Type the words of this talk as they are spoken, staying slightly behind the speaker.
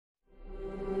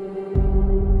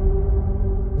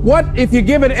What if you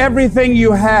give it everything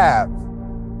you have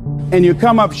and you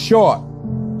come up short?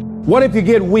 What if you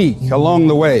get weak along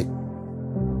the way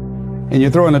and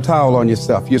you throw in a towel on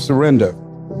yourself, you surrender?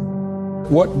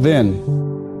 What then?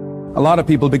 A lot of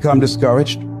people become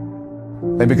discouraged.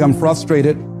 They become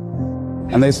frustrated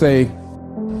and they say,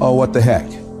 oh, what the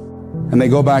heck? And they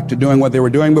go back to doing what they were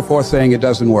doing before, saying it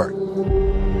doesn't work.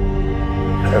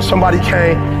 If somebody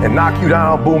came and knocked you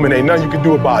down, boom, and ain't nothing you can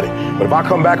do about it. But if I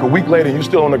come back a week later and you're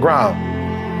still on the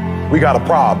ground, we got a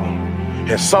problem.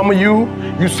 And some of you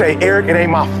say, Eric, it ain't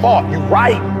my fault. You're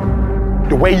right.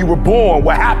 The way you were born,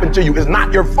 what happened to you is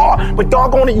not your fault. But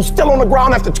doggone it, you still on the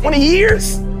ground after 20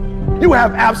 years? You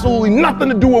have absolutely nothing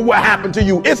to do with what happened to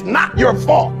you. It's not your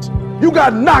fault. You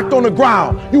got knocked on the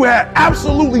ground. You had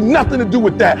absolutely nothing to do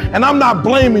with that. And I'm not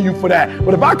blaming you for that.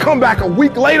 But if I come back a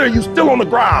week later, you still on the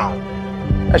ground,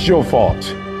 that's your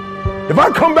fault. If I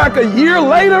come back a year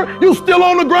later, you still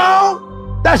on the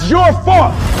ground, that's your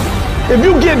fault. If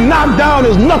you get knocked down,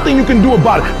 there's nothing you can do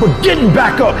about it. But getting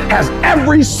back up has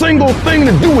every single thing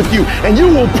to do with you. And you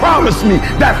will promise me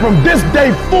that from this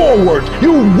day forward,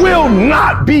 you will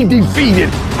not be defeated.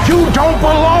 You don't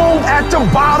belong at the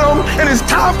bottom, and it's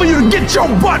time for you to get your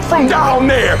butt from down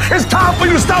there. It's time for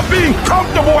you to stop being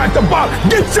comfortable at the bottom.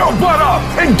 Get your butt up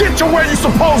and get to where you're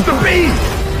supposed to be.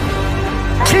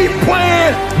 Keep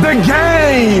playing the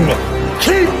game.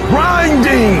 Keep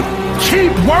grinding.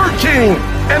 Keep working.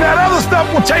 And that other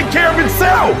stuff will take care of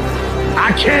itself.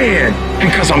 I can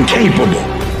because I'm capable.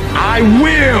 I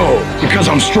will because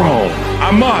I'm strong.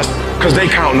 I must because they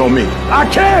counting on me. I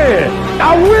can.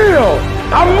 I will.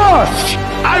 I must.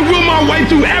 I will my way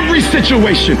through every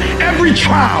situation, every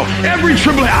trial, every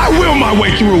tribulation. I will my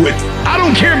way through it. I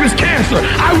don't care if it's cancer.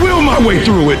 I will my way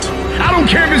through it. I don't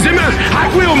care if it's MS. I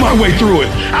will my way through it.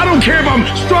 I don't care if I'm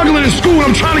struggling in school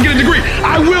and I'm trying to get a degree.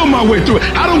 I will my way through it.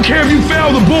 I don't care if you fail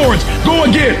the boards. Go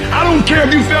again. I don't care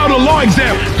if you fail the law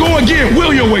exam. Go again.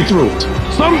 Will your way through it.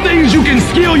 Some things you can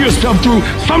skill yourself through.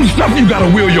 Some stuff you got to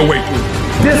will your way through.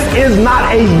 This is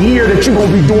not a year that you're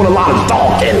going to be doing a lot of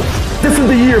talking. This is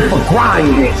the year for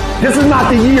grinding. This is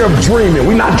not the year of dreaming.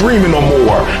 We're not dreaming no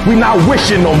more. We're not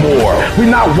wishing no more. We're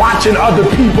not watching other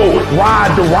people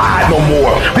ride the ride no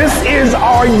more. This is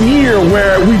our year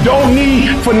where we don't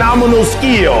need phenomenal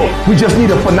skill. We just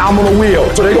need a phenomenal will.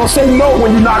 So they're going to say no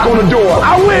when you knock on the door.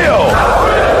 I will.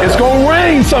 It's going to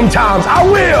rain sometimes. I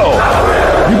will.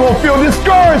 You're going to feel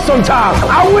discouraged sometimes.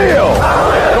 I will.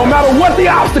 No matter what the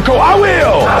obstacle, I will.